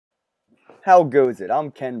How goes it? I'm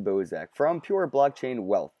Ken Bozak from Pure Blockchain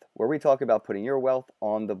Wealth, where we talk about putting your wealth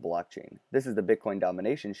on the blockchain. This is the Bitcoin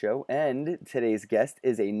Domination Show, and today's guest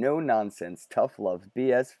is a no-nonsense, tough-love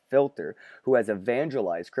BS filter who has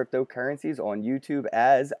evangelized cryptocurrencies on YouTube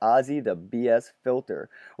as Ozzy the BS Filter,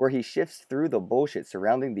 where he shifts through the bullshit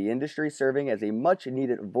surrounding the industry, serving as a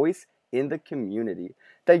much-needed voice in the community.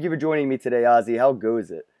 Thank you for joining me today, Ozzy. How goes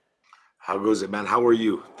it? How goes it, man? How are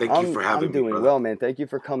you? Thank you for I'm having me, doing brother. well, man. Thank you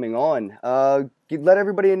for coming on. Let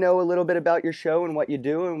everybody know a little bit about your show and what you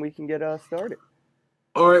do, and we can get started.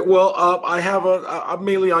 All right. Well, I'm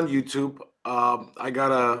mainly on YouTube.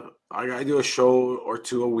 I do a show or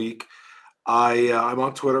two a week. I'm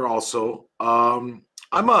on Twitter also. I'm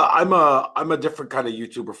a different kind of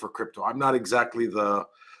YouTuber for crypto. I'm not exactly the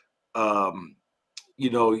um,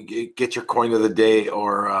 get your coin of the day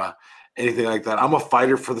or anything like that. I'm a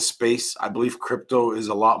fighter for the space. I believe crypto is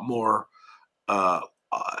a lot more uh,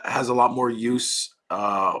 has a lot more use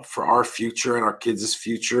for our future and our kids'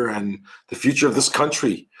 future and the future of this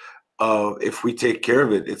country. If we take care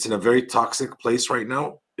of it, it's in a very toxic place right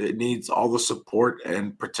now. It needs all the support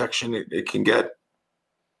and protection it can get.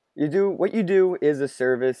 You do what you do is a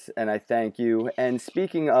service, and I thank you. And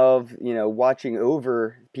speaking of, watching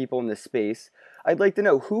over people in the space, I'd like to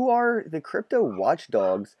know who are the crypto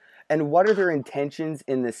watchdogs and what are their intentions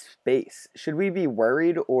in this space? Should we be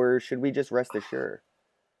worried or should we just rest assured?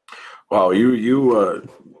 Wow, you're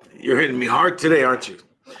hitting me hard today, aren't you?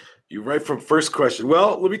 You right from first question.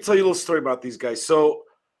 Well, let me tell you a little story about these guys. So,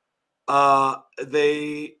 uh,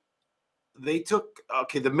 they they took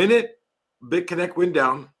the minute BitConnect went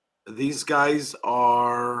down. These guys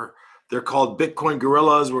are they're called Bitcoin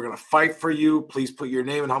guerrillas. We're gonna fight for you. Please put your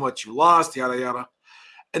name and how much you lost, yada yada.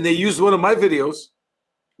 And they used one of my videos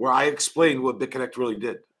where I explained what BitConnect really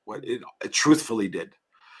did, what it truthfully did,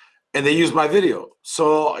 and they used my video.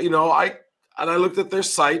 So I looked at their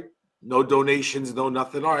site, no donations, no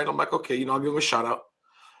nothing. All right, I'm like, okay, I'll give them a shout out,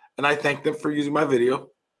 and I thanked them for using my video.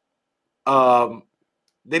 Um,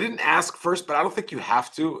 they didn't ask first, but I don't think you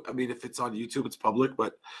have to. I mean, if it's on YouTube, it's public,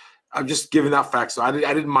 but I'm just giving out facts. So I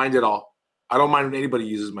didn't mind at all. I don't mind when anybody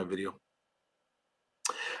uses my video.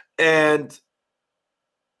 And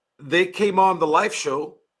they came on the live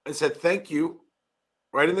show and said, thank you,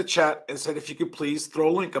 right in the chat, and said, if you could please throw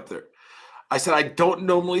a link up there. I said, I don't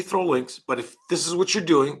normally throw links, but if this is what you're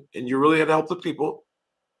doing and you really had to help the people,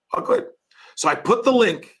 I'll go ahead. So I put the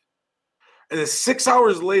link, and then 6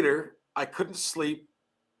 hours later, I couldn't sleep.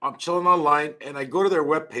 I'm chilling online, and I go to their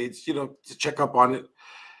webpage, to check up on it.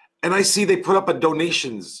 And I see they put up a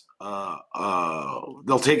donations.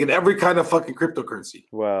 They'll take in every kind of fucking cryptocurrency.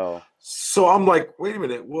 Wow. So I'm like, wait a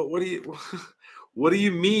minute, what do you what do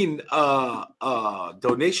you mean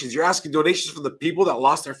donations? You're asking donations from the people that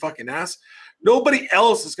lost their fucking ass? Nobody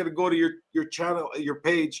else is gonna go to your channel, your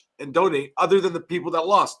page, and donate other than the people that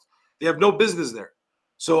lost. They have no business there.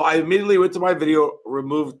 So I immediately went to my video,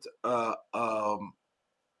 removed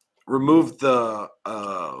the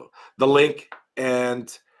link,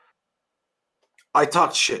 and I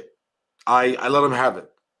talked shit. I let them have it.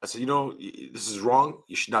 I said, this is wrong.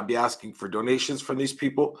 You should not be asking for donations from these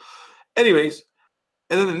people. Anyways,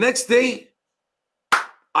 and then the next day,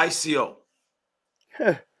 ICO.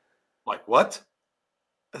 Like what?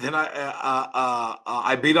 And then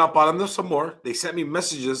I beat up on them some more. They sent me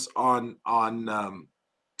messages on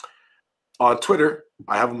Twitter.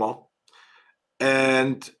 I have them all,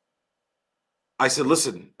 and I said,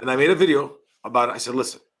 listen. And I made a video about it. I said,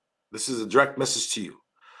 listen, this is a direct message to you.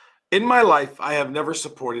 In my life, I have never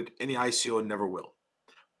supported any ICO and never will.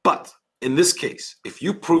 But in this case, if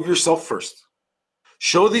you prove yourself first,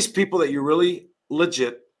 show these people that you're really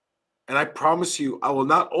legit, and I promise you, I will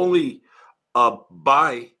not only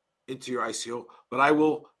buy into your ICO, but I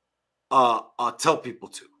will tell people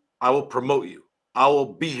to. I will promote you. I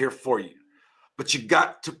will be here for you. But you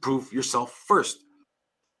got to prove yourself first.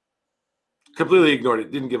 Completely ignored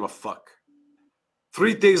it. Didn't give a fuck.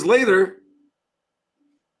 3 days later,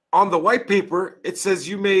 on the white paper, it says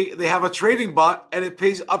they have a trading bot and it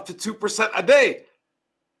pays up to 2% a day.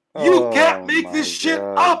 You can't Oh make this my shit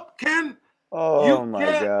God. up, Ken. Oh You my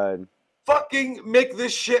can't God. fucking make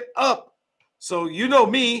this shit up. So you know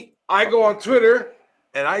me, I go on Twitter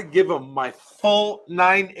and I give them my full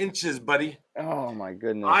 9 inches, buddy. Oh my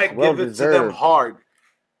goodness. I Well give it to them deserved. hard.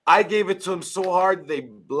 I gave it to them so hard they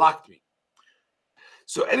blocked me.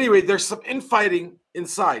 So anyway, there's some infighting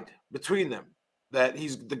inside between them. That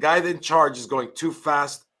the guy in charge is going too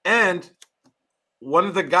fast, and one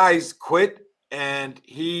of the guys quit, and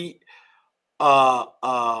he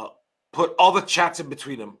put all the chats in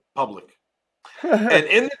between them public. And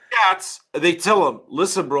in the cats, they tell him,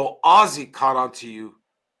 listen, bro, Ozzy caught on to you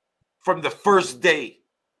from the first day.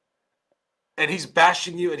 And he's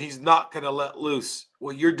bashing you, and he's not going to let loose.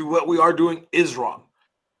 What we are doing is wrong.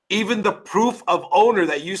 Even the proof of owner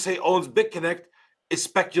that you say owns BitConnect is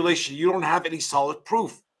speculation. You don't have any solid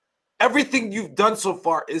proof. Everything you've done so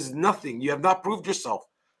far is nothing. You have not proved yourself.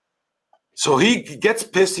 So he gets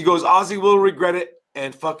pissed. He goes, Ozzy will regret it,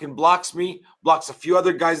 and fucking blocks me, blocks a few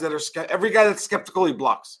other guys that are every guy that's skeptical, he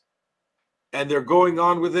blocks. And they're going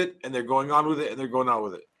on with it, and they're going on with it, and they're going on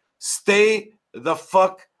with it. Stay the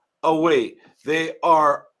fuck away. They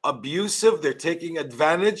are abusive. They're taking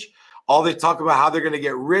advantage. All they talk about how they're going to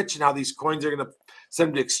get rich and how these coins are going to send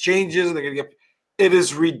them to exchanges, and they're going to get. It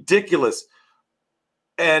is ridiculous.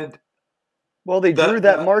 And well, they drew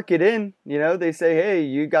that market in. You know, they say, hey,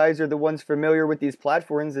 you guys are the ones familiar with these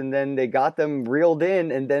platforms, and then they got them reeled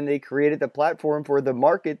in, and then they created the platform for the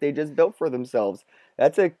market they just built for themselves.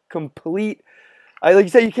 That's a complete. Like you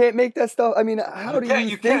say, you can't make that stuff. I mean, how do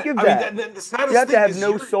you think of that? The saddest you have thing to have is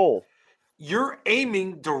no soul. You're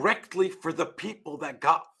aiming directly for the people that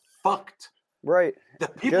got fucked. Right. The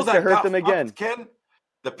people just that to hurt got them fucked, again. Ken,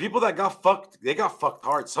 the people that got fucked, they got fucked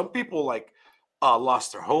hard. Some people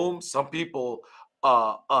lost their homes. Some people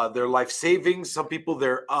their life savings. Some people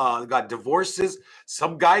got divorces.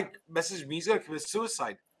 Some guy messaged me he's gonna commit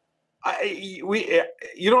suicide.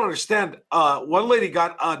 You don't understand. One lady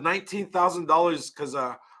got $19,000 because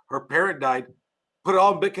her parent died. Put it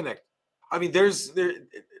all in BitConnect. I mean,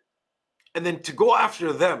 and then to go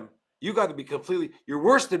after them, you got to be completely. You're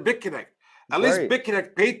worse than BitConnect. At least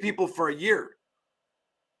BitConnect paid people for a year.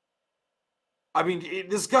 I mean,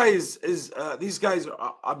 this guy these guys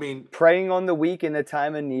are, I mean, preying on the weak in the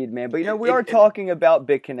time of need, man. But you know, we are talking about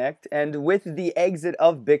BitConnect, and with the exit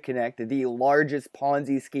of BitConnect, the largest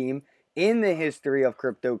Ponzi scheme in the history of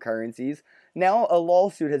cryptocurrencies, now a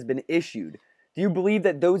lawsuit has been issued. Do you believe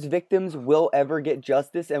that those victims will ever get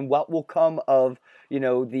justice, and what will come of, you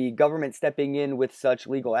know, the government stepping in with such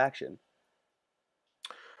legal action?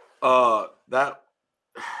 That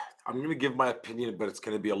I'm going to give my opinion, but it's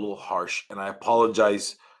going to be a little harsh, and I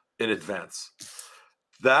apologize in advance.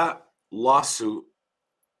 That lawsuit,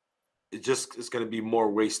 it just is going to be more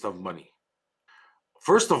waste of money.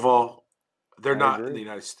 First of all, they're not in the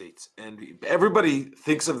United States, and everybody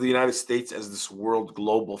thinks of the United States as this world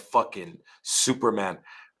global fucking Superman.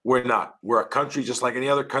 We're not. We're a country just like any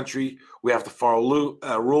other country. We have to follow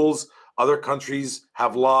rules. Other countries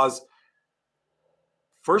have laws.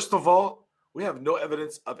 First of all, we have no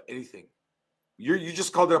evidence of anything. You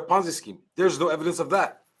just called it a Ponzi scheme. There's no evidence of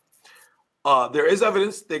that. There is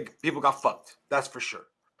evidence that people got fucked. That's for sure.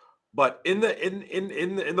 But in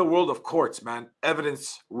the world of courts, man,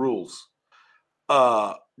 evidence rules.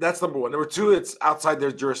 That's number one. Number two, it's outside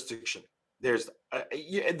their jurisdiction.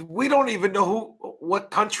 We don't even know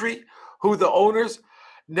what country, who the owners.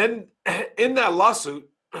 And then in that lawsuit,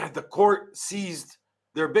 the court seized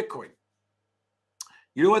their Bitcoin.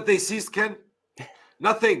 You know what they seized, Ken?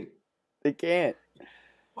 Nothing. They can't.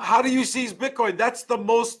 How do you seize Bitcoin? That's the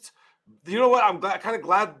most. You know what? I'm kind of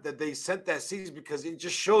glad that they sent that seize because it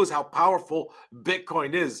just shows how powerful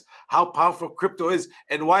Bitcoin is, how powerful crypto is,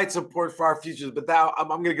 and why it's important for our futures. But that I'm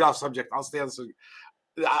going to get off subject. I'll stay on the subject.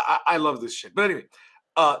 I love this shit. But anyway,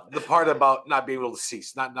 the part about not being able to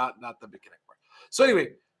cease, not the BitConnect part. So anyway,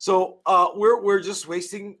 we're just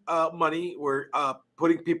wasting money. We're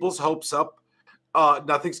putting people's hopes up.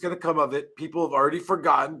 Nothing's going to come of it. People have already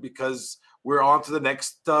forgotten because we're on to the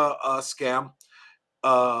next scam.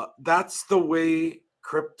 That's the way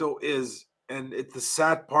crypto is. And it's the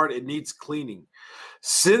sad part, it needs cleaning.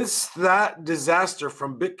 Since that disaster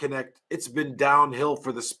from BitConnect, it's been downhill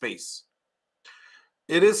for the space.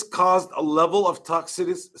 It has caused a level of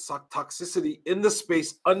toxicity in the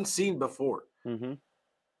space unseen before.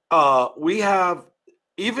 Mm-hmm. We have,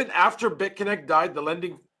 even after BitConnect died, the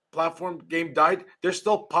lending platform game died, they're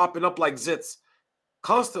still popping up like zits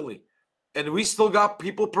constantly. And we still got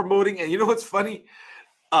people promoting. And you know what's funny?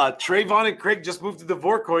 Trayvon and Craig just moved to the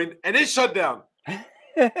Vorcoin and it shut down.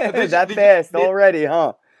 That fast already,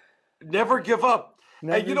 huh? Never give up.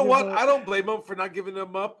 And you know what? Up. I don't blame them for not giving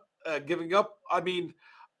up. I mean,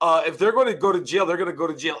 if they're going to go to jail, they're going to go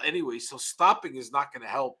to jail anyway. So stopping is not going to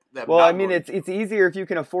help them. Well, I mean, it's easier if you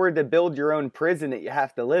can afford to build your own prison that you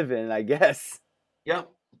have to live in, I guess. Yeah.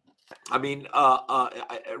 I mean,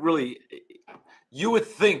 really, you would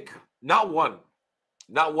think not one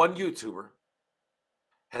YouTuber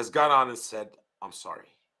has gone on and said, I'm sorry.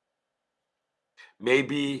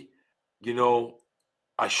 Maybe,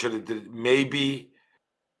 I should have did it. Maybe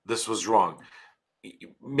this was wrong.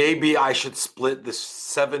 maybe I should split the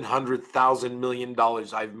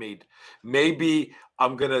 $700,000 I've made. Maybe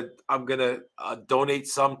I'm gonna donate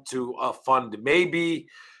some to a fund. Maybe,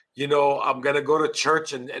 I'm gonna go to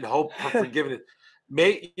church and hope for forgiveness.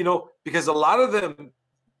 Because a lot of them,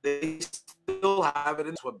 they still have it.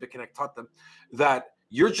 And it's what BitConnect taught them, that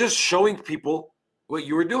you're just showing people what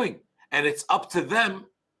you were doing, and it's up to them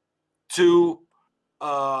to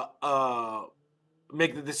uh, uh,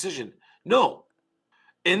 make the decision. No,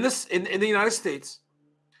 in the United States,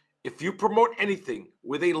 if you promote anything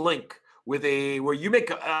with a link, where you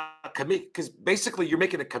make a commit, because basically you're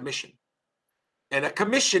making a commission, and a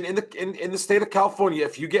commission in the state of California,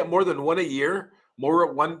 if you get more than one a year,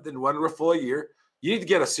 more than one referral a year, you need to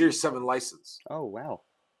get a Series 7 license. Oh, wow.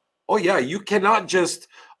 Oh yeah, you cannot just.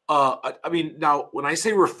 I mean, now when I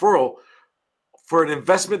say referral, for an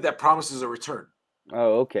investment that promises a return.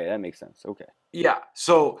 Oh, okay, that makes sense. Okay. Yeah.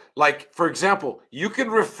 So, like, for example, you can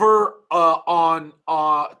refer on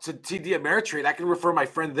to TD Ameritrade. I can refer my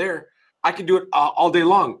friend there. I can do it all day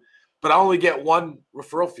long, but I only get one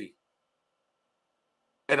referral fee.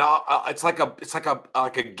 And it's like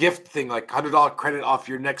a gift thing, like $100 credit off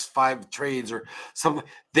your next 5 trades or something.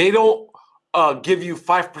 They don't give you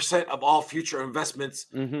 5% of all future investments.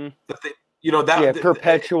 Mm-hmm. That that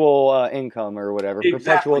perpetual income or whatever, exactly.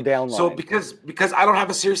 perpetual downline. So because I don't have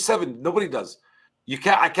a Series 7, nobody does.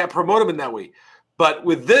 I can't promote them in that way. But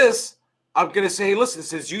with this, I'm gonna say, hey, listen,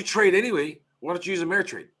 since you trade anyway, why don't you use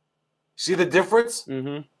Ameritrade? See the difference?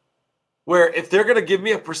 Mm-hmm. Where if they're gonna give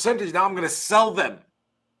me a percentage, now I'm gonna sell them.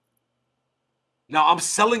 Now I'm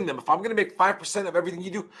selling them. If I'm gonna make 5% of everything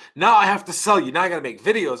you do, now I have to sell you. Now I gotta make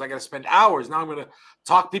videos. I gotta spend hours. Now I'm gonna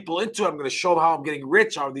talk people into it. I'm gonna show them how I'm getting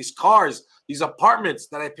rich out of these cars, these apartments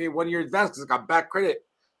that I pay 1 year advance because I got bad credit.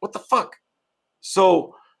 What the fuck?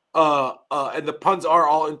 So, and the puns are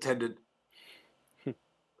all intended.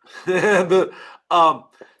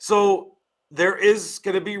 So there is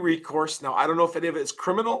going to be recourse. Now, I don't know if any of it is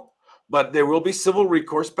criminal, but there will be civil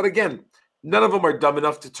recourse. But again, none of them are dumb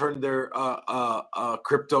enough to turn their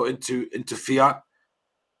crypto into fiat.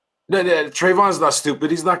 No, Trayvon's not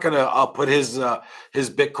stupid. He's not going to put his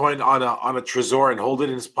Bitcoin on a Trezor and hold it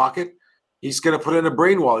in his pocket. He's going to put it in a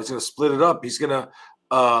brain wall. He's going to split it up. He's going to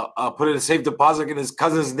put it in a safe deposit in his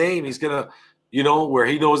cousin's name. He's going to, where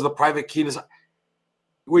he knows the private key is,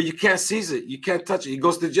 where you can't seize it. You can't touch it. He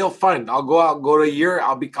goes to jail, fine. I'll go out, go to a year.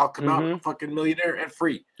 I'll come out a fucking millionaire and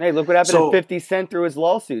free. Hey, look what happened to 50 Cent through his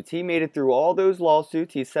lawsuits. He made it through all those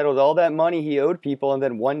lawsuits. He settled all that money he owed people. And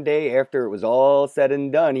then one day after it was all said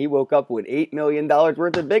and done, he woke up with $8 million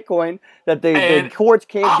worth of Bitcoin that the courts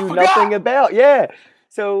can't do nothing about. Yeah.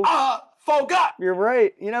 So forgot. You're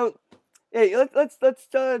right. Hey,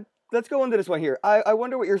 let's go into this one here. I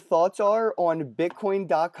wonder what your thoughts are on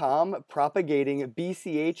Bitcoin.com propagating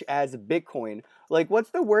BCH as Bitcoin. Like,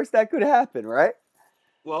 what's the worst that could happen, right?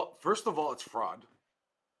 Well, first of all, it's fraud.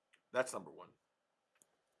 That's number one.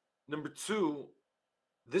 Number two,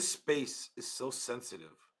 this space is so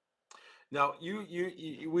sensitive. Now,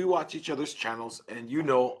 we watch each other's channels, and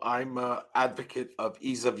I'm an advocate of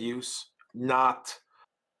ease of use, not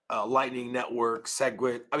Lightning Network,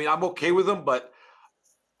 Segwit. I mean, I'm okay with them, but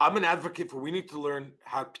I'm an advocate for we need to learn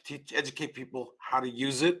how to educate people how to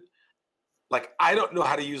use it. Like, I don't know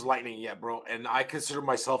how to use Lightning yet, bro. And I consider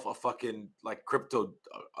myself a fucking crypto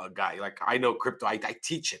guy. Like, I know crypto. I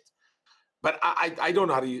teach it. But I don't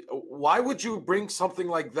know how to use. Why would you bring something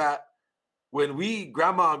like that when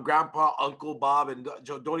grandma and grandpa, Uncle Bob and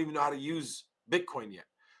Joe don't even know how to use Bitcoin yet?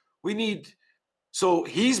 So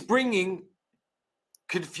he's bringing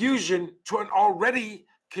confusion to an already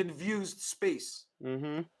confused space.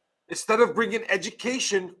 Mm-hmm. Instead of bringing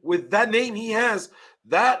education with that name he has,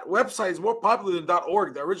 that website is more popular than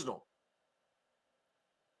 .org, the original.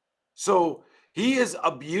 So he is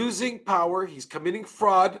abusing power. He's committing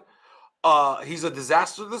fraud. He's a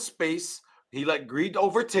disaster to the space. He let greed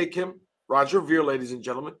overtake him. Roger Ver, ladies and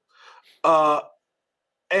gentlemen. And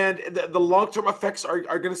the long-term effects are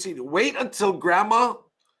going to see. Wait until grandma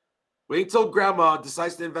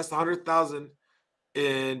decides to invest $100,000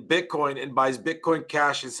 in Bitcoin and buys Bitcoin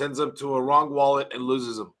Cash and sends them to a wrong wallet and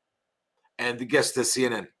loses them. And gets to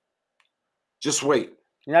CNN. Just wait.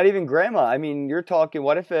 Not even grandma. I mean, you're talking,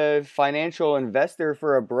 what if a financial investor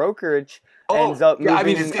for a brokerage ends up moving? I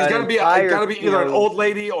mean, it's got to be either an old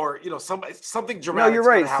lady or something dramatic. No, you're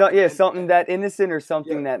right. Something that innocent or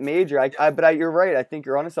something that major. But you're right. I think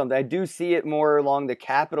you're onto something. I do see it more along the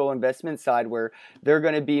capital investment side where they're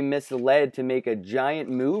going to be misled to make a giant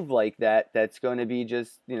move like that. That's going to be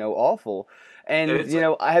just awful. And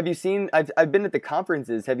have you seen? I've been at the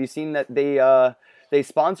conferences. Have you seen that they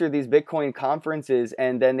sponsor these Bitcoin conferences,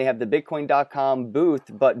 and then they have the Bitcoin.com booth,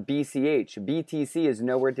 but BTC is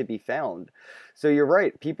nowhere to be found. So you're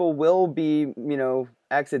right. People will be,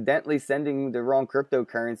 accidentally sending the wrong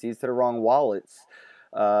cryptocurrencies to the wrong wallets.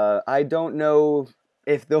 I don't know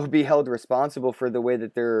if they'll be held responsible for the way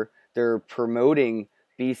that they're promoting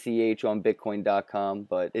BCH on Bitcoin.com,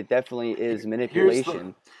 but it definitely is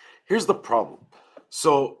manipulation. Here's the problem.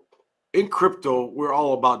 So in crypto, we're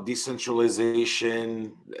all about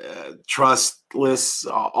decentralization, trustless,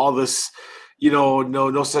 all this,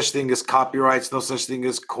 no such thing as copyrights, no such thing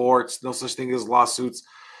as courts, no such thing as lawsuits.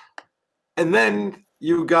 And then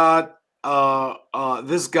you got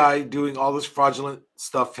this guy doing all this fraudulent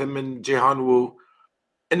stuff, him and Jehan Wu,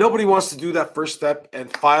 and nobody wants to do that first step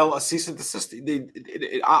and file a cease and desist.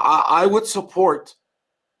 I would support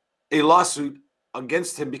a lawsuit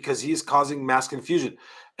against him because he is causing mass confusion.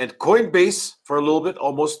 And Coinbase, for a little bit,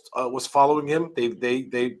 almost was following him.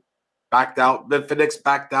 They backed out. Bitfinex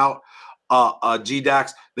backed out.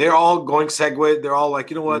 GDAX, they're all going Segway. They're all like,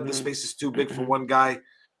 you know what, this space is too big for one guy.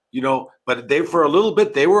 But they, for a little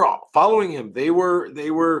bit, they were following him. They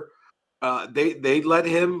let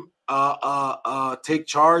him take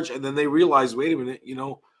charge, and then they realized, wait a minute,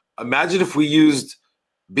 imagine if we used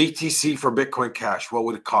BTC for Bitcoin Cash, what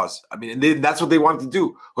would it cost? I mean, and then that's what they wanted to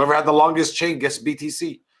do. Whoever had the longest chain gets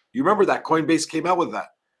BTC. You remember that Coinbase came out with that.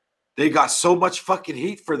 They got so much fucking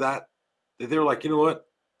heat for that they were like, you know what?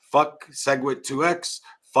 Fuck Segwit 2X,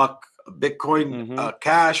 fuck Bitcoin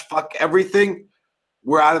Cash, fuck everything.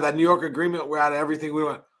 We're out of that New York agreement. We're out of everything we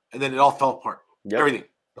want. And then it all fell apart. Yep. Everything,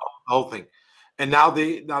 the whole thing. And now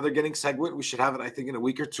they're getting Segwit. We should have it, I think, in a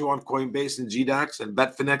week or two on Coinbase and GDAX, and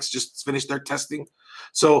Bitfinex just finished their testing.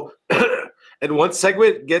 So, and once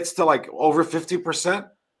Segwit gets to like over 50%,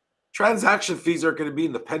 transaction fees are going to be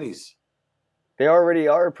in the pennies. They already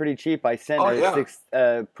are pretty cheap. I sent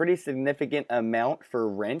a pretty significant amount for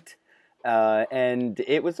rent, and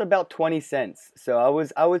it was about 20 cents. So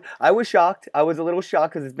I was shocked. I was a little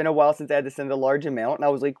shocked because it's been a while since I had to send a large amount, and I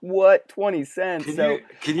was like, "What, 20 cents?" Can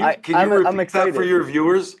you repeat that for your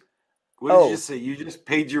viewers? What did you just say? You just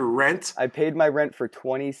paid your rent? I paid my rent for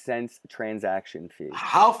 20 cents transaction fee.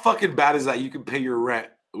 How fucking bad is that? You can pay your rent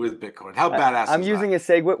with Bitcoin. How badass I'm using a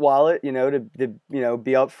Segwit wallet, to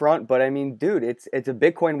be up front. But I mean, dude, it's a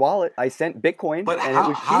Bitcoin wallet. I sent Bitcoin. But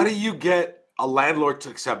how do you get a landlord to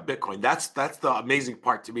accept Bitcoin? That's the amazing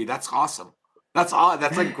part to me. That's awesome. That's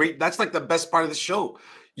like great. That's like the best part of the show.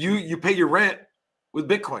 You pay your rent with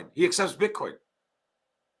Bitcoin. He accepts Bitcoin.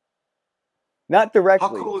 Not directly.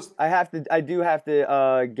 How cool is? I do have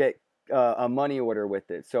to get a money order with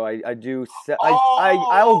it. So I do.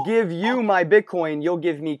 I'll give you my Bitcoin. You'll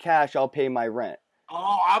give me cash. I'll pay my rent.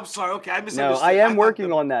 Oh, I'm sorry. Okay, I misunderstood. No, I am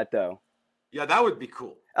working on that though. Yeah, that would be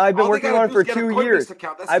cool. I've been working on it for 2 years.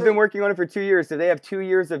 I've been working on it for 2 years. So they have 2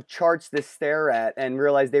 years of charts to stare at and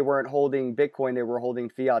realize they weren't holding Bitcoin. They were holding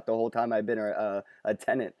fiat the whole time I've been a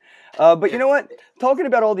tenant. But you know what? Talking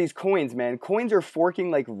about all these coins, man. Coins are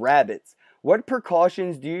forking like rabbits. What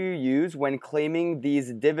precautions do you use when claiming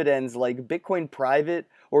these dividends like Bitcoin Private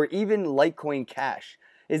or even Litecoin Cash?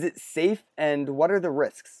 Is it safe, and what are the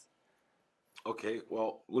risks? Okay,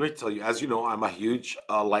 well, let me tell you. As you know, I'm a huge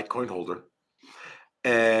Litecoin holder.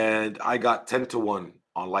 And I got 10-1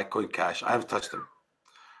 on Litecoin Cash. I haven't touched them.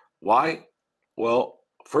 Why? Well,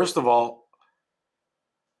 first of all,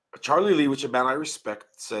 Charlie Lee, which a man I respect,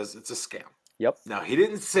 says it's a scam. Yep. Now, he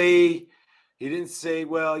didn't say,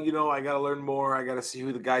 well, I got to learn more. I got to see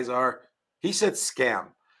who the guys are. He said scam.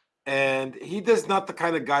 And he does not the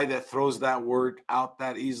kind of guy that throws that word out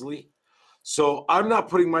that easily. So I'm not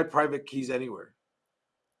putting my private keys anywhere.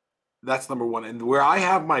 That's number one. And where I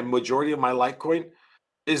have my majority of my Litecoin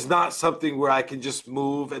is not something where I can just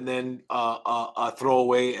move and then throw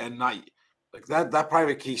away and not like that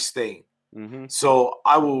private key staying. Mm-hmm. So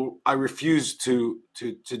I refuse to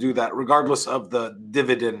do that, regardless of the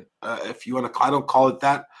dividend. If you want to, I don't call it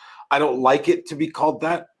that. I don't like it to be called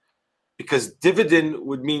that because dividend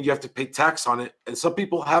would mean you have to pay tax on it, and some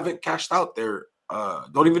people haven't cashed out their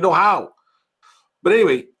don't even know how. But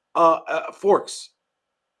anyway, forks.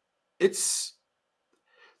 It's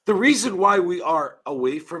the reason why we are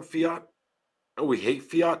away from fiat and we hate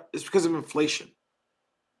fiat is because of inflation.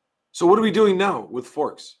 So what are we doing now with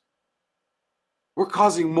forks? We're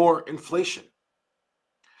causing more inflation.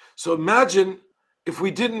 So imagine if we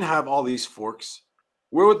didn't have all these forks,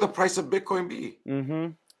 where would the price of Bitcoin be?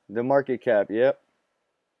 Mm-hmm. The market cap, yep.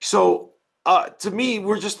 So to me,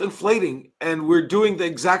 we're just inflating, and we're doing the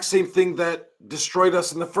exact same thing that destroyed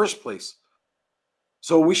us in the first place.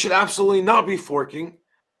 So we should absolutely not be forking.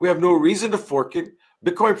 We have no reason to fork it.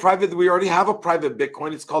 Bitcoin private, we already have a private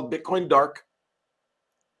Bitcoin. It's called Bitcoin Dark.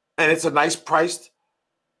 And it's a nice priced.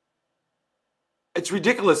 It's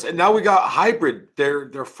ridiculous. And now we got hybrid.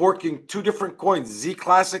 They're forking two different coins, Z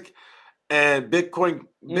Classic and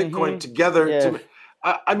Bitcoin together. Yeah,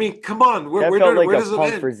 I mean, come on. that felt like Where a does it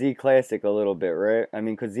pump for end? Z Classic a little bit, right? I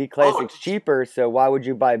mean, because Z Oh, Classic's cheaper, so why would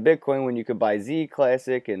you buy Bitcoin when you could buy Z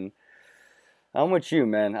Classic? And I'm with you,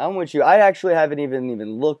 man. I'm with you. I actually haven't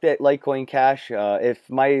even looked at Litecoin Cash. If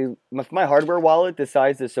my hardware wallet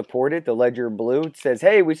decides to support it, the Ledger Blue says,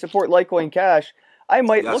 "Hey, we support Litecoin Cash." I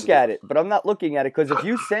might yes, look it at does. it, but I'm not looking at it because if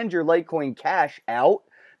you send your Litecoin Cash out,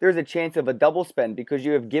 there's a chance of a double spend because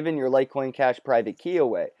you have given your Litecoin Cash private key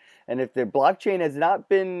away. And if the blockchain has not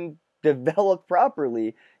been developed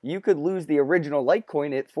properly, you could lose the original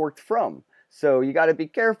Litecoin it forked from. So you got to be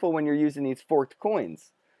careful when you're using these forked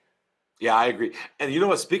coins. Yeah, I agree. And you know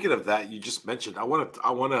what? Speaking of that, you just mentioned,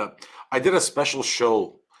 I did a special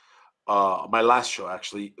show, my last show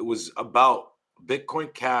actually. It was about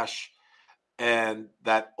Bitcoin Cash and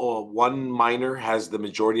that one miner has the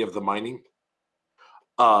majority of the mining,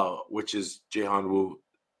 which is Jahan Wu.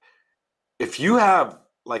 If you have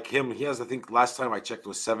like him, he has, I think last time I checked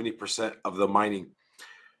was 70% of the mining.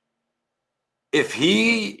 If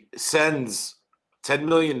he sends $10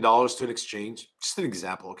 million to an exchange, just an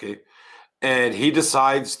example, okay, and he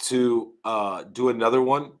decides to do another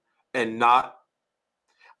one and not,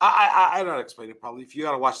 I don't explain it probably. If you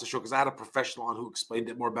got to watch the show, because I had a professional on who explained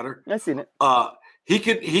it more better. I've seen it.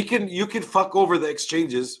 You can fuck over the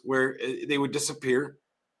exchanges where they would disappear,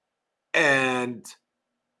 and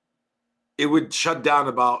it would shut down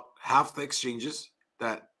about half the exchanges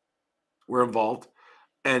that were involved,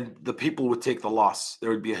 and the people would take the loss. There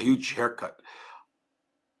would be a huge haircut.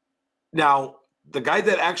 Now, the guy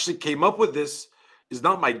that actually came up with this is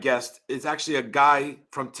not my guest. It's actually a guy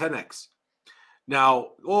from 10x.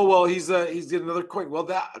 Now, oh well, he's getting another coin. Well,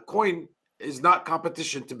 that coin is not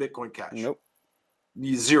competition to Bitcoin Cash. Nope.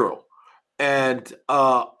 Zero. And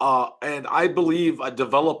I believe a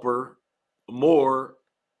developer more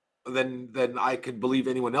than I could believe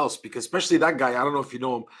anyone else, because especially that guy. I don't know if you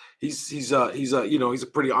know him. He's a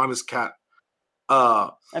pretty honest cat.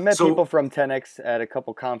 I met people So from 10x at a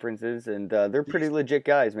couple conferences, and they're pretty legit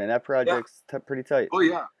guys, man. That yeah. project's pretty tight. Oh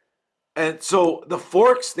yeah. And so the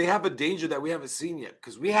forks, they have a danger that we haven't seen yet,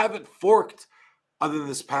 because we haven't forked other than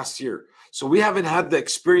this past year. So we haven't had the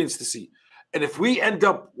experience to see. And if we end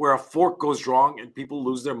up where a fork goes wrong and people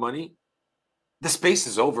lose their money, the space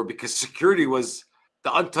is over, because security was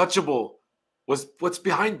the untouchable, was what's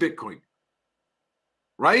behind Bitcoin.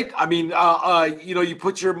 Right? I mean, you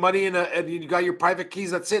put your money in and you got your private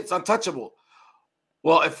keys, that's it, it's untouchable.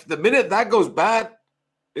 Well, if the minute that goes bad,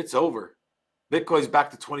 it's over. Bitcoin's back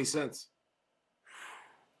to 20 cents.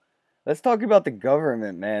 Let's talk about the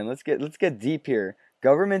government, man. Let's get deep here.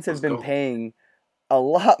 Governments have Let's been go. paying a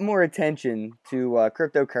lot more attention to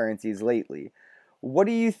cryptocurrencies lately. What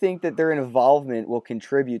do you think that their involvement will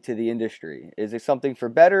contribute to the industry? Is it something for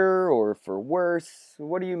better or for worse?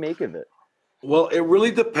 What do you make of it? Well, it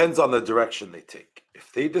really depends on the direction they take.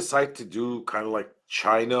 If they decide to do kind of like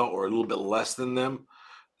China or a little bit less than them,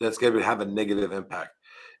 that's going to have a negative impact.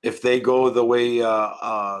 If they go the way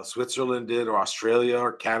Switzerland did, or Australia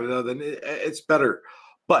or Canada, then it's better.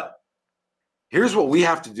 But here's what we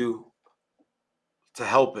have to do to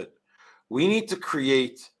help it. We need to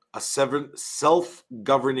create a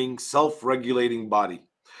self-governing, self-regulating body.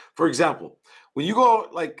 For example, when you go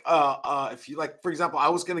like, if you like, for example, I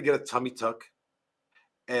was going to get a tummy tuck,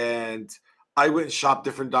 and I went and shopped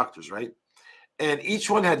different doctors, right? And each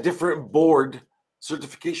one had different board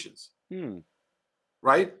certifications. Hmm.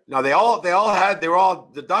 Right now, they were all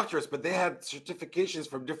the doctors, but they had certifications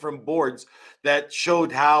from different boards that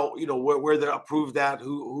showed how, where they're approved at,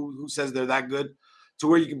 who says they're that good, to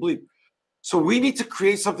where you can believe. So we need to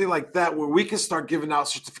create something like that where we can start giving out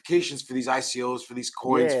certifications for these ICOs, for these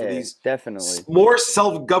coins, for Yeah, these definitely. more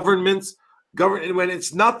self-governments. When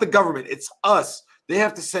it's not the government, it's us. They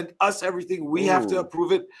have to send us everything. We have to Ooh,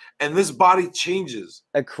 approve it, and this body changes.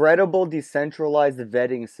 a credible decentralized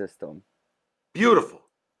vetting system. Beautiful.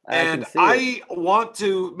 I can And see it. I want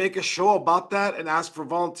to make a show about that and ask for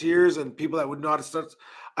volunteers and people that would know how to start.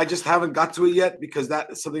 I just haven't got to it yet, because that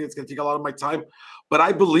is something that's going to take a lot of my time. But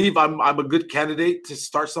I believe I'm a good candidate to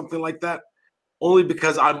start something like that, only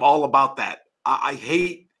because I'm all about that. I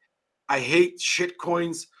hate shit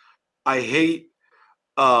coins. I hate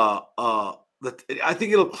I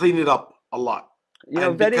think it'll clean it up a lot.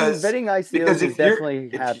 And Vetting ICOs is if you're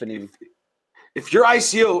definitely happening. if your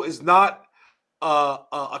ICO is not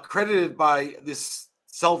accredited by this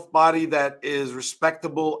self body that is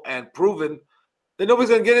respectable and proven, then nobody's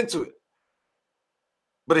going to get into it.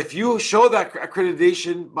 But if you show that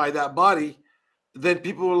accreditation by that body, then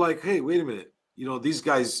people are like, hey, wait a minute. You know, these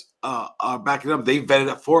guys are backing up. They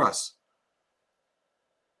vetted it for us.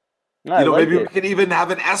 I like maybe it. we can even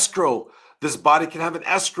have an escrow. This body can have an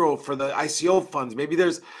escrow for the ICO funds. Maybe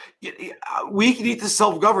we need to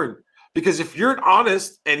self-govern, because if you're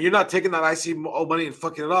honest and you're not taking that ICO money and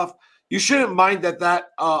fucking it off, you shouldn't mind that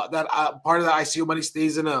part of the ICO money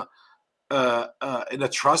stays in a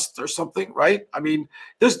trust or something, right? I mean,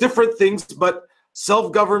 there's different things, but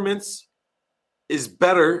self-governance is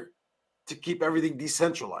better to keep everything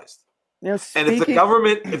decentralized. You know, and if the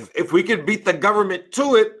government, if we could beat the government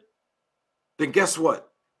to it, then guess what?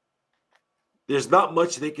 There's not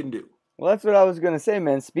much they can do. Well, that's what I was going to say,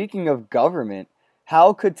 man. Speaking of government,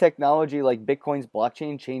 how could technology like Bitcoin's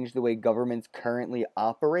blockchain change the way governments currently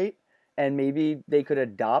operate? And maybe they could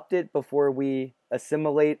adopt it before we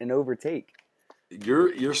assimilate and overtake.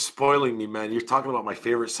 You're spoiling me, man. You're talking about my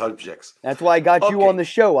favorite subjects. That's why I got you on the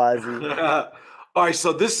show, Ozzy. All right,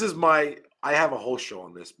 so this is I have a whole show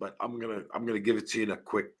on this, but I'm gonna give it to you in a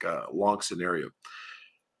quick, long scenario.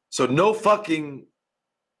 So no fucking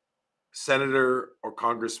senator or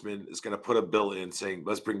congressman is gonna put a bill in saying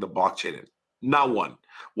let's bring the blockchain in. Not one.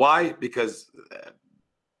 Why? Because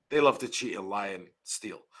they love to cheat and lie and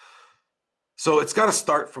steal. So it's got to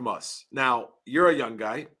start from us. Now, you're a young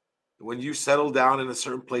guy. When you settle down in a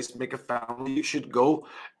certain place, make a family, you should go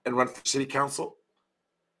and run for city council.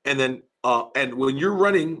 And then, and when you're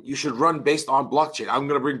running, you should run based on blockchain. I'm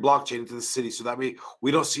going to bring blockchain into the city so that way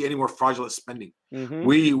we don't see any more fraudulent spending. Mm-hmm.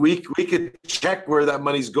 We could check where that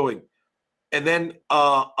money's going. And then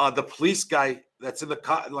the police guy that's in the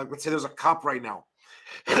cop, like let's say there's a cop right now,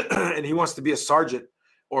 and he wants to be a sergeant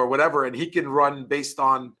or whatever, and he can run based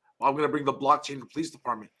on, I'm going to bring the blockchain to the police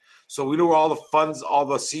department. So we know where all the funds, all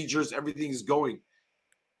the seizures, everything is going.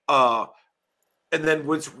 And then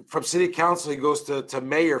from city council, he goes to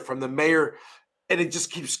mayor, from the mayor, and it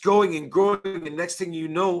just keeps going and growing. And next thing you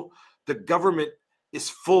know, the government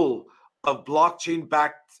is full of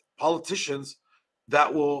blockchain-backed politicians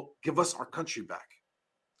that will give us our country back.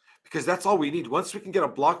 Because that's all we need. Once we can get a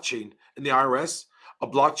blockchain in the IRS, a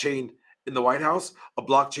blockchain in the White House, a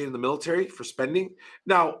blockchain in the military for spending.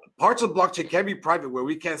 Now, parts of the blockchain can be private where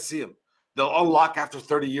we can't see them. They'll unlock after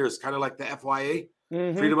 30 years, kind of like the FYA,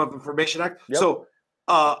 Freedom of Information Act. Yep. So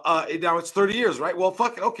now it's 30 years, right? Well,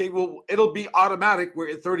 fuck it. Okay, well, it'll be automatic where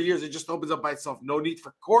in 30 years it just opens up by itself. No need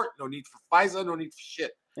for court, no need for FISA, no need for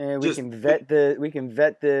shit. And we can vet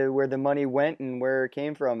the where the money went and where it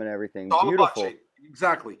came from and everything. Beautiful.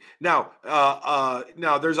 Exactly. Now,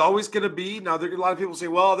 there's always going to be, a lot of people say,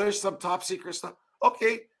 well, there's some top secret stuff.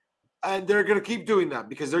 Okay. And they're going to keep doing that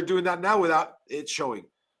because they're doing that now without it showing,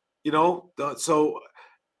 we're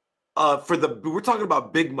talking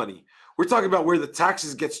about big money. We're talking about where the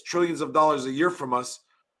taxes gets trillions of dollars a year from us.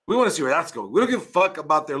 We want to see where that's going. We don't give a fuck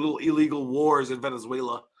about their little illegal wars in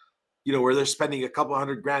Venezuela, where they're spending a couple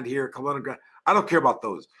 $100,000 here, a couple $100,000. I don't care about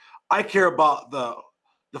those. I care about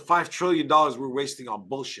the $5 trillion we're wasting on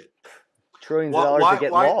bullshit. Trillions of dollars that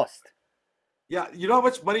get lost. Yeah, you know how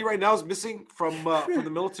much money right now is missing from the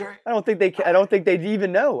military? I don't think they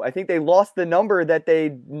even know. I think they lost the number that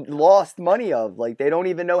they lost money of. Like they don't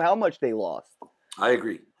even know how much they lost. I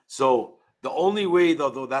agree. So the only way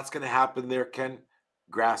though that's going to happen there, Ken,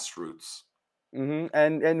 grassroots. Mm-hmm.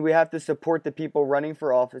 And we have to support the people running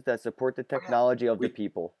for office that support the technology of the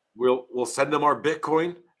people. We'll send them our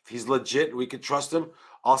Bitcoin. If he's legit, we can trust him.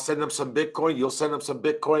 I'll send him some Bitcoin. You'll send him some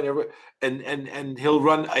Bitcoin, and he'll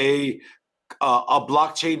run a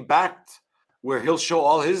blockchain backed where he'll show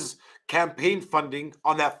all his campaign funding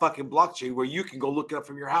on that fucking blockchain where you can go look it up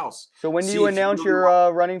from your house. So when do you announce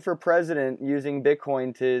you're running for president using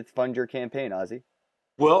Bitcoin to fund your campaign, Ozzy?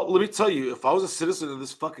 Well, let me tell you, if I was a citizen of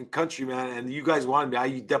this fucking country, man, and you guys wanted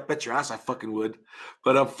me, you bet your ass I fucking would.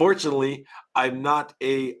 But unfortunately, I'm not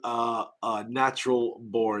a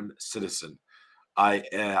natural-born citizen.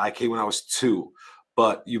 I came when I was 2.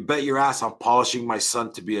 But you bet your ass I'm polishing my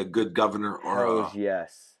son to be a good governor.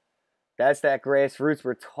 Yes. That's that grassroots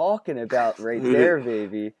we're talking about right there,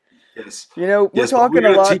 baby. Yes. We're talking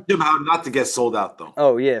a lot. Teach them how not to get sold out, though.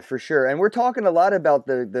 Oh, yeah, for sure. And we're talking a lot about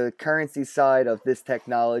the currency side of this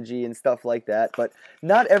technology and stuff like that. But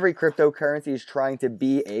not every cryptocurrency is trying to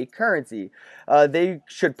be a currency. They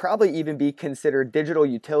should probably even be considered digital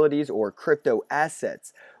utilities or crypto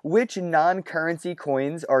assets. Which non-currency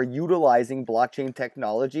coins are utilizing blockchain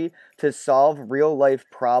technology to solve real-life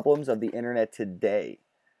problems of the internet today?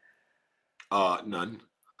 None.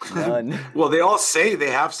 None. Well, they all say they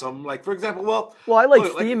have some. Like, for example, I like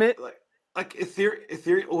Steemit. Like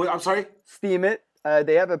Ethereum. I'm sorry? Steemit.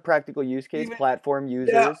 They have a practical use case, Even platform yeah,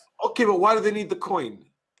 users, okay, but why do they need the coin?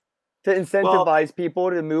 to Well, incentivize people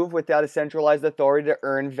to move without a centralized authority to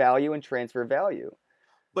earn value and transfer value.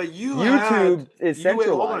 but YouTube is you wait,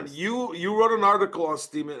 hold on. centralized. You wrote an article on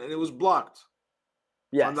Steam and it was blocked,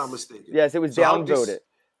 if I'm not Yes. mistaken. Yes, it was So downvoted.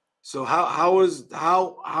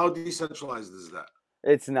 how decentralized is that?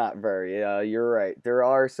 It's not very. You're right. There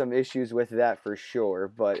are some issues with that for sure,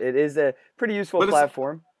 but it is a pretty useful But it's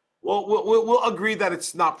platform. well, we'll agree that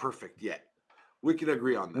it's not perfect yet. We can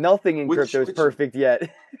agree on that. Nothing in crypto is Which perfect yet.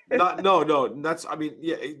 not no that's I mean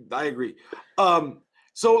yeah I agree.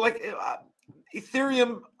 So like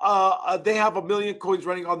Ethereum, they have 1 million coins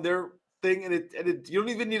running on their thing, and it you don't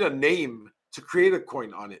even need a name to create a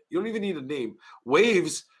coin on it. You don't even need a name.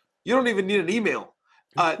 Waves, you don't even need an email.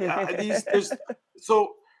 These there's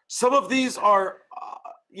so some of these are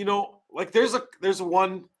like there's a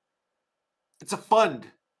one. It's a fund.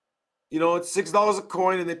 It's $6 a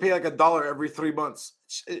coin, and they pay like $1 every 3 months.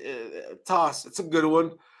 Toss. It's a good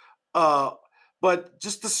one. Uh, but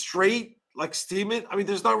just the straight like steam it. I mean,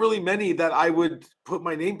 there's not really many that I would put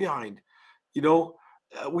my name behind.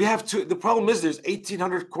 We have to. The problem is there's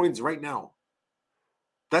 1,800 coins right now.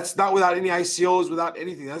 That's not without any ICOs, without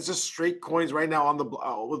anything. That's just straight coins right now on the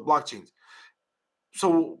with blockchains.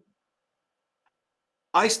 So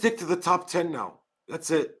I stick to the top 10 now.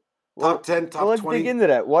 That's it. Top 10, top let's 20. dig into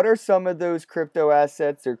that. What are some of those crypto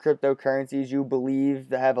assets or cryptocurrencies you believe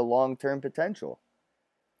that have a long-term potential?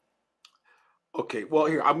 Okay, well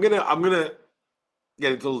here I'm gonna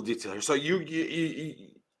get into a little detail here. So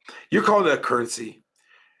you're calling it a currency.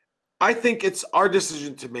 I think it's our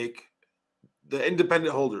decision to make, the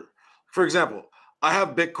independent holder. For example, I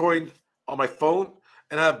have Bitcoin on my phone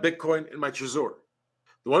and I have Bitcoin in my Trezor.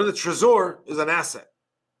 The one in the Trezor is an asset.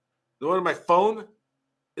 The one on my phone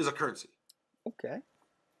is a currency. Okay.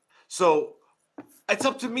 So it's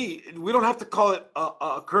up to me. We don't have to call it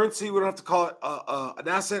a currency. We don't have to call it an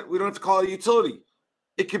asset. We don't have to call it a utility.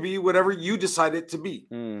 It could be whatever you decide it to be.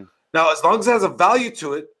 Now, as long as it has a value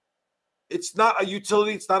to it, it's not a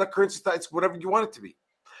utility. It's not a currency. It's whatever you want it to be.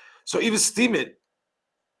 So even Steam it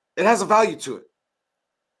has a value to it.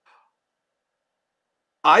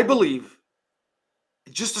 I believe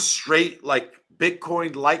just a straight like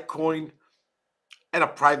Bitcoin, Litecoin, and a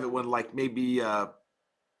private one like maybe I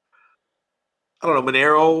don't know,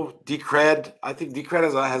 Monero, Decred. I think Decred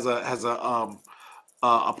has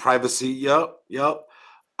a privacy. Yep.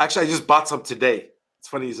 Actually, I just bought some today. It's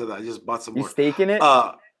funny you said that. I just bought some You more. staking it?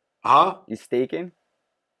 Huh? You staking?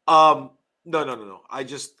 No.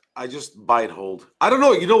 I just buy and hold. I don't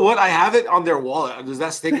know. You know what? I have it on their wallet. Does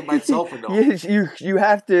that stake it by itself or no? Yes, you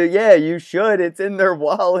have to. Yeah, you should. It's in their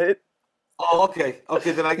wallet. Oh, okay.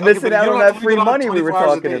 Okay, then Missing out on that free money we were 24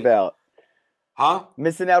 hours a talking day. about. Huh?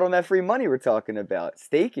 Missing out on that free money we're talking about.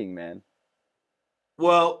 Staking, man.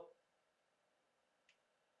 Well,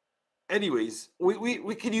 anyways,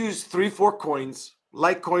 we could use 3-4 coins: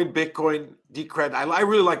 Litecoin, Bitcoin, Decred. I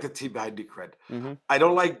really like the team behind Decred. I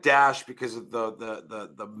don't like Dash because of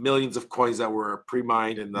the millions of coins that were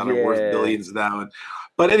pre-mined and that are worth billions now.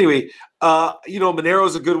 But anyway,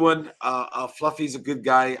 Monero's a good one. Fluffy's a good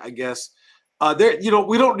guy, I guess.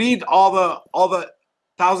 We don't need all the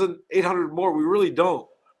 1,800 more. We really don't.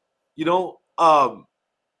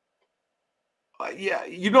 Yeah,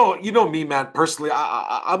 me, man. Personally,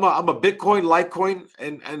 I'm a Bitcoin, Litecoin,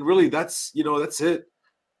 and really that's it.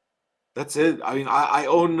 That's it. I mean, I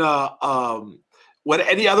own what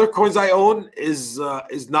any other coins I own is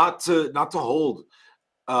not to hold,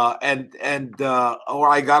 or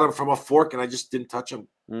I got them from a fork and I just didn't touch them.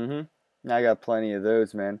 I got plenty of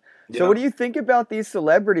those, man. So Yeah. what do you think about these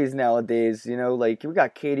celebrities nowadays? Like we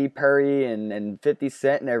got Katy Perry and 50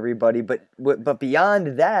 Cent and everybody, but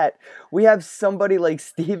beyond that, we have somebody like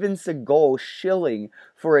Steven Seagal shilling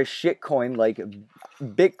for a shitcoin like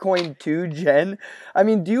Bitcoin 2 Gen. I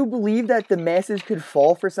mean, do you believe that the masses could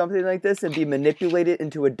fall for something like this and be manipulated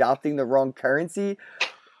into adopting the wrong currency?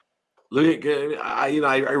 Look, I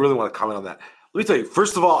really want to comment on that. Let me tell you,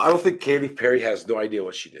 first of all, I don't think Katy Perry has no idea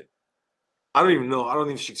what she did. I don't even know. I don't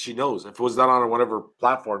think she knows. If it was done on one of her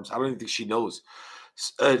platforms, I don't even think she knows.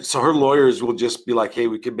 So her lawyers will just be like, hey,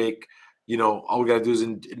 we can make, all we got to do is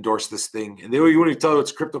endorse this thing. And they won't even tell you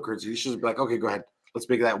it's cryptocurrency. You should be like, okay, go ahead. Let's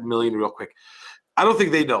make that 1 million real quick. I don't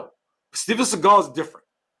think they know. Steven Seagal is different.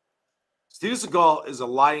 Steven Seagal is a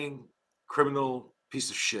lying criminal piece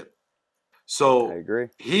of shit. So I agree.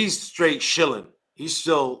 He's straight shilling. He's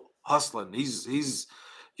still hustling.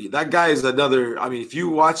 That guy is another. I mean, if you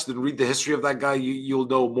watch and read the history of that guy, you'll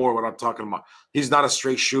know more what I'm talking about. He's not a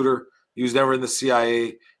straight shooter. He was never in the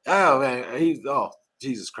CIA. Oh man,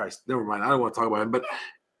 Jesus Christ, never mind. I don't want to talk about him, but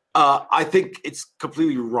I think it's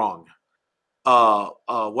completely wrong.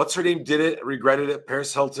 What's her name did it, regretted it.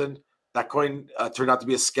 Paris Hilton. That coin turned out to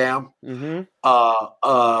be a scam. Mm-hmm.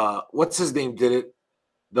 What's his name did it?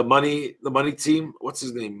 The money team. What's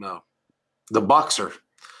his name? The boxer,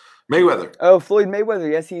 Mayweather. Oh, Floyd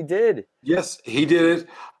Mayweather. Yes, he did. Yes, he did it.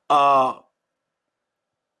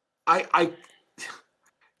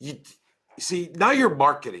 You see, now you're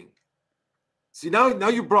marketing. See, now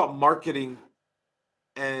you brought marketing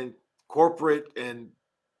and corporate, and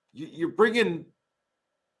you're bringing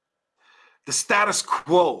the status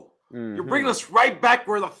quo. Mm-hmm. You're bringing us right back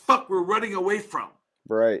where the fuck we're running away from.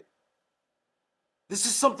 Right. This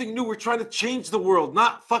is something new. We're trying to change the world,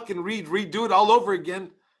 not fucking redo it all over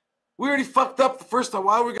again. We already fucked up the first time.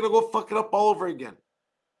 Why are we going to go fuck it up all over again?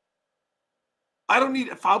 I don't need,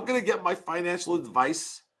 if I'm going to get my financial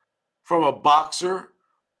advice from a boxer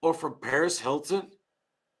or from Paris Hilton,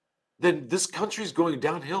 then this country's going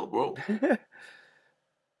downhill, bro.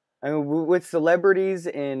 I mean, with celebrities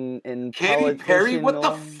in Katy Perry, what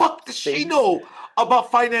the fuck does she know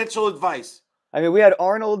about financial advice? I mean, we had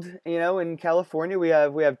Arnold, in California. We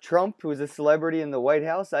have Trump, who's a celebrity in the White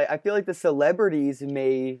House. I feel like the celebrities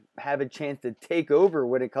may have a chance to take over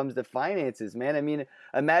when it comes to finances, man. I mean,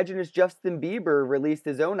 imagine if Justin Bieber released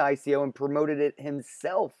his own ICO and promoted it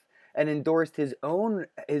himself and endorsed his own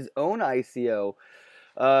ICO.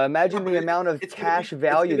 Imagine the amount of cash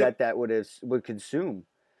value that would consume.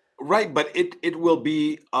 Right, but it will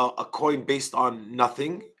be a coin based on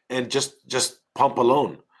nothing and just pump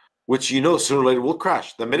alone, which sooner or later will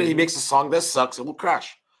crash. The minute he makes a song that sucks, it will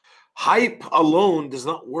crash. Hype alone does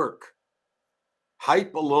not work.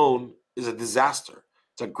 Hype alone is a disaster.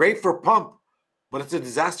 It's great for a pump, but it's a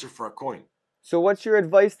disaster for a coin. So what's your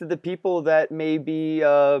advice to the people that may be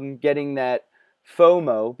getting that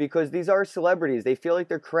FOMO? Because these are celebrities. They feel like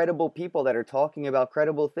they're credible people that are talking about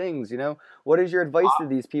credible things, What is your advice to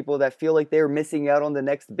these people that feel like they're missing out on the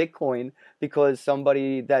next Bitcoin because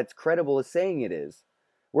somebody that's credible is saying it is?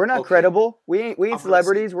 We're not credible. We ain't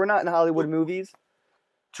celebrities. We're not in Hollywood movies.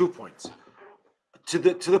 2 points. To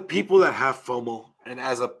the people that have FOMO, and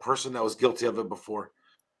as a person that was guilty of it before,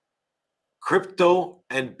 crypto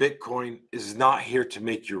and Bitcoin is not here to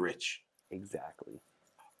make you rich. Exactly.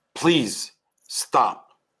 Please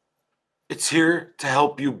stop. It's here to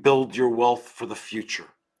help you build your wealth for the future.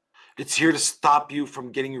 It's here to stop you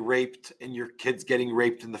from getting raped and your kids getting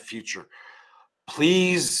raped in the future.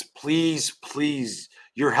 Please, please, please.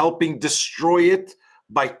 You're helping destroy it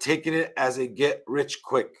by taking it as a get rich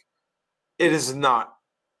quick. It is not.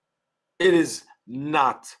 It is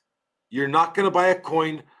not. You're not going to buy a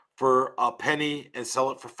coin for a penny and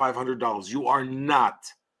sell it for $500. You are not.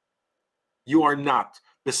 You are not.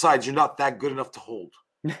 Besides, you're not that good enough to hold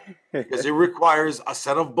because it requires a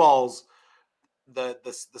set of balls, the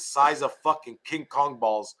size of fucking King Kong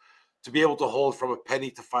balls, to be able to hold from a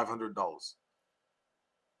penny to $500.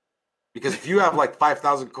 Because if you have like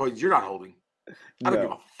 5,000 coins, you're not holding. I don't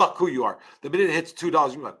give a fuck who you are. The minute it hits $2,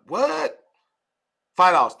 you're like, what?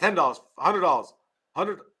 $5, $10, $100,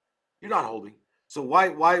 $100. You're not holding. So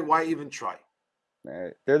why even try?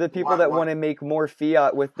 Right. They're the people that want to make more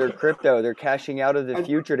fiat with their crypto. They're cashing out of the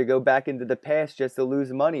future to go back into the past just to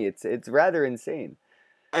lose money. It's rather insane.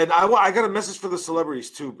 And I got a message for the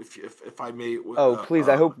celebrities too, if I may. Please,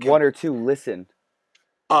 I hope one or two listen.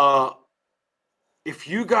 If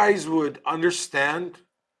you guys would understand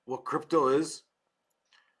what crypto is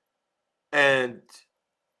and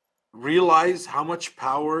realize how much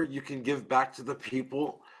power you can give back to the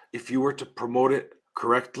people if you were to promote it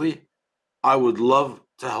correctly, I would love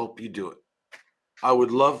to help you do it. I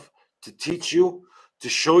would love to teach you, to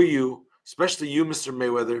show you, especially you, Mr.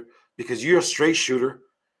 Mayweather, because you're a straight shooter.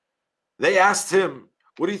 They asked him,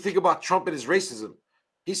 what do you think about Trump and his racism?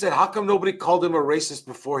 He said, how come nobody called him a racist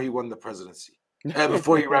before he won the presidency,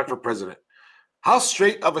 before he ran for president? How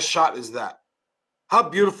straight of a shot is that? How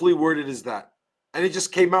beautifully worded is that? And it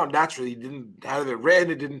just came out naturally. He didn't have it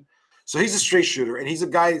written. It didn't. So he's a straight shooter, and he's a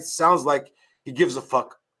guy that sounds like he gives a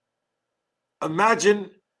fuck.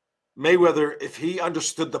 Imagine Mayweather if he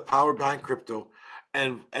understood the power behind crypto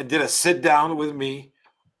and did a sit down with me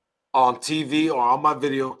on TV or on my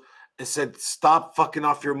video and said, stop fucking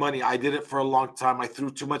off your money. I did it for a long time. I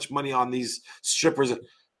threw too much money on these strippers.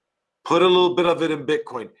 Put a little bit of it in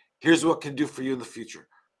Bitcoin. Here's what it can do for you in the future.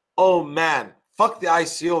 Oh, man. Fuck the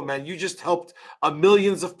ICO, man. You just helped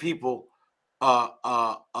millions of people.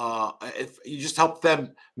 If you just help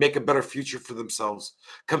them make a better future for themselves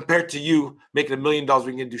compared to you making $1 million,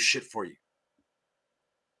 we can do shit for you.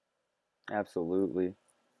 Absolutely.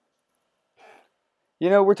 You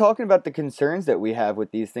know, we're talking about the concerns that we have with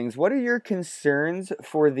these things. What are your concerns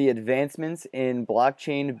for the advancements in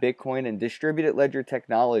blockchain, Bitcoin, and distributed ledger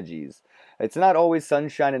technologies? It's not always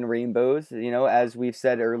sunshine and rainbows. You know, as we've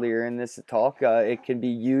said earlier in this talk, it can be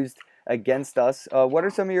used against us. What are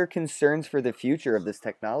some of your concerns for the future of this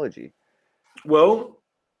technology? Well,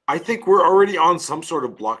 I think we're already on some sort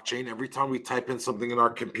of blockchain. Every time we type in something in our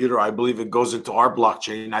computer, I believe it goes into our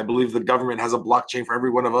blockchain. I believe the government has a blockchain for every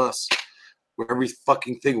one of us, where every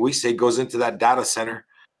fucking thing we say goes into that data center,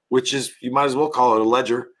 which is, you might as well call it a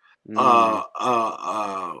ledger. Mm,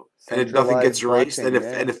 And nothing gets centralized erased. And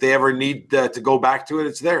blockchain, if yeah. they ever need to go back to it,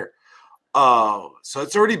 it's there. So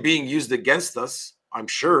it's already being used against us, I'm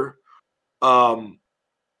sure. Um,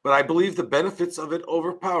 but I believe the benefits of it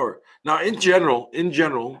overpower. Now, in general,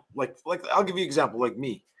 like I'll give you an example. Like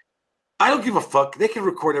me, I don't give a fuck. They can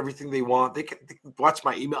record everything they want. They can watch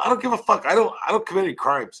my email. I don't give a fuck. I don't commit any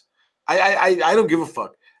crimes. I don't give a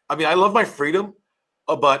fuck. I mean, I love my freedom,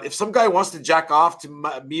 but if some guy wants to jack off to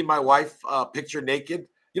me and my wife, picture naked,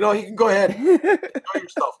 he can go ahead. Enjoy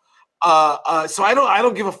yourself. So I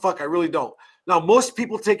don't give a fuck. I really don't. Now, most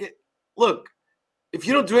people take it. Look, if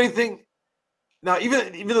you don't do anything, now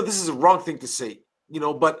even though this is a wrong thing to say,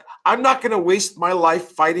 but I'm not going to waste my life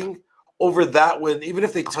fighting over that when even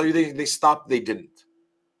if they tell you they stopped, they didn't.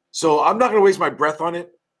 So I'm not going to waste my breath on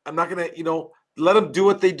it. I'm not going to let them do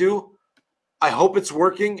what they do. I hope it's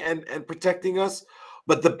working and protecting us,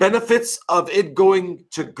 but the benefits of it going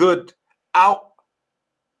to good outperform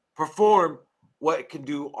what it can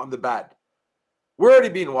do on the bad. We're already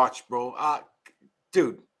being watched, bro.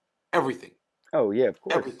 Dude, everything, Oh, yeah, of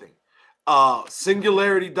course. everything.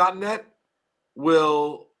 Singularity.net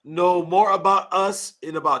will know more about us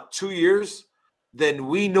in about 2 years than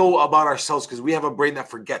we know about ourselves because we have a brain that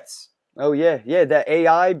forgets. Oh yeah, yeah. That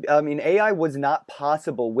AI. I mean, AI was not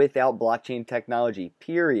possible without blockchain technology.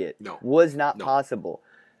 Period. No, Was not no, possible.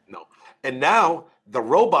 no. And now the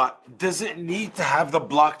robot doesn't need to have the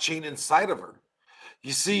blockchain inside of her.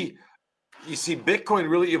 You see, Bitcoin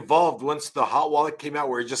really evolved once the hot wallet came out,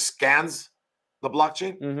 where it just scans the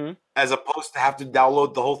blockchain, Mm-hmm. as opposed to have to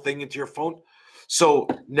download the whole thing into your phone. So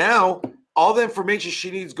now all the information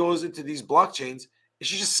she needs goes into these blockchains, and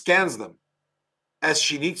she just scans them as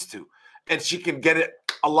she needs to, and she can get it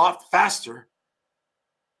a lot faster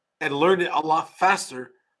and learn it a lot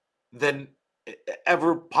faster than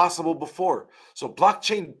ever possible before. So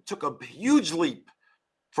blockchain took a huge leap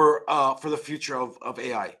for the future of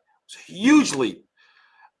AI. It's a huge leap.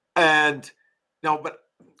 And now, but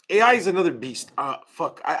AI is another beast.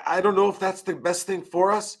 Fuck, I don't know if that's the best thing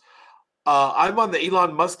for us. I'm on the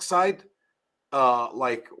Elon Musk side.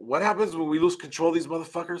 Like, what happens when we lose control of these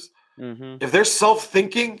motherfuckers? Mm-hmm. If they're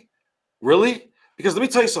self-thinking, really? Because let me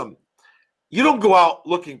tell you something. You don't go out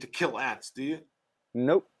looking to kill ants, do you?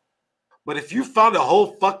 Nope. But if you found a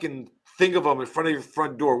whole fucking thing of them in front of your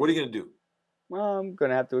front door, what are you gonna do? Well, I'm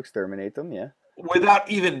gonna have to exterminate them. Yeah. Without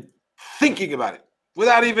even thinking about it,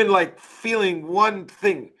 without even like feeling one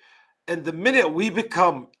thing. And the minute we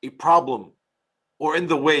become a problem or in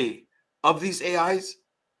the way of these AIs,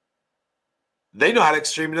 they know how to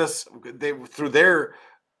exterminate us. They through their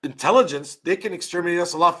intelligence, they can exterminate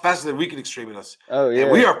us a lot faster than we can exterminate us. Oh And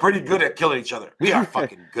we yeah. are pretty good at killing each other. We are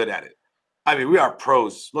fucking good at it. I mean, we are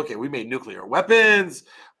pros. Look at, we made nuclear weapons.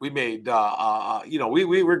 We made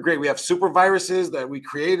we're great. We have super viruses that we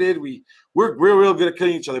created. We're real good at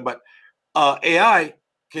killing each other. But AI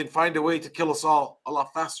can find a way to kill us all a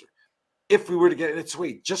lot faster if we were to get in its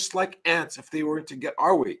way, just like ants if they were to get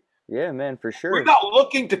our way. Yeah, man, for We're sure. not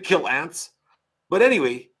looking to kill ants, but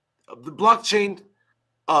anyway, the blockchain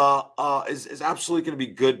is absolutely going to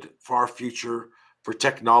be good for our future, for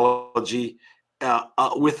technology,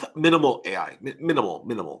 with minimal AI, minimal.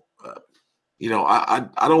 I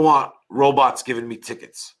don't want robots giving me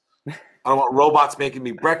tickets. I don't want robots making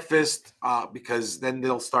me breakfast because then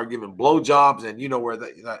they'll start giving blowjobs, and you know where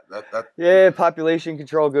that Yeah, population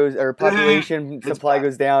control goes, or population it's supply bad.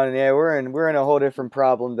 goes down, and yeah, we're in a whole different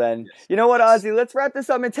problem then. Yes, You know what, yes. Ozzy? Let's wrap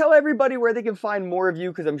this up and tell everybody where they can find more of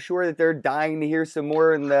you, because I'm sure that they're dying to hear some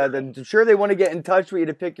more, and I'm sure they want to get in touch with you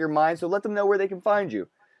to pick your mind. So let them know where they can find you.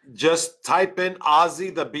 Just type in Ozzy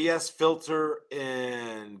the BS filter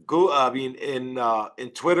in Google, in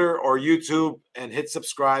Twitter or YouTube, and hit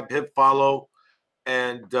subscribe, hit follow,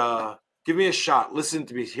 and give me a shot. Listen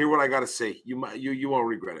to me. Hear what I got to say. You won't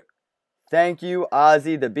regret it. Thank you,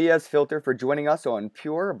 Ozzy, the BS Filter, for joining us on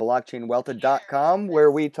pureblockchainwealth.com, where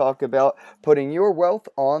we talk about putting your wealth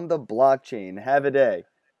on the blockchain. Have a day.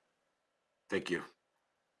 Thank you.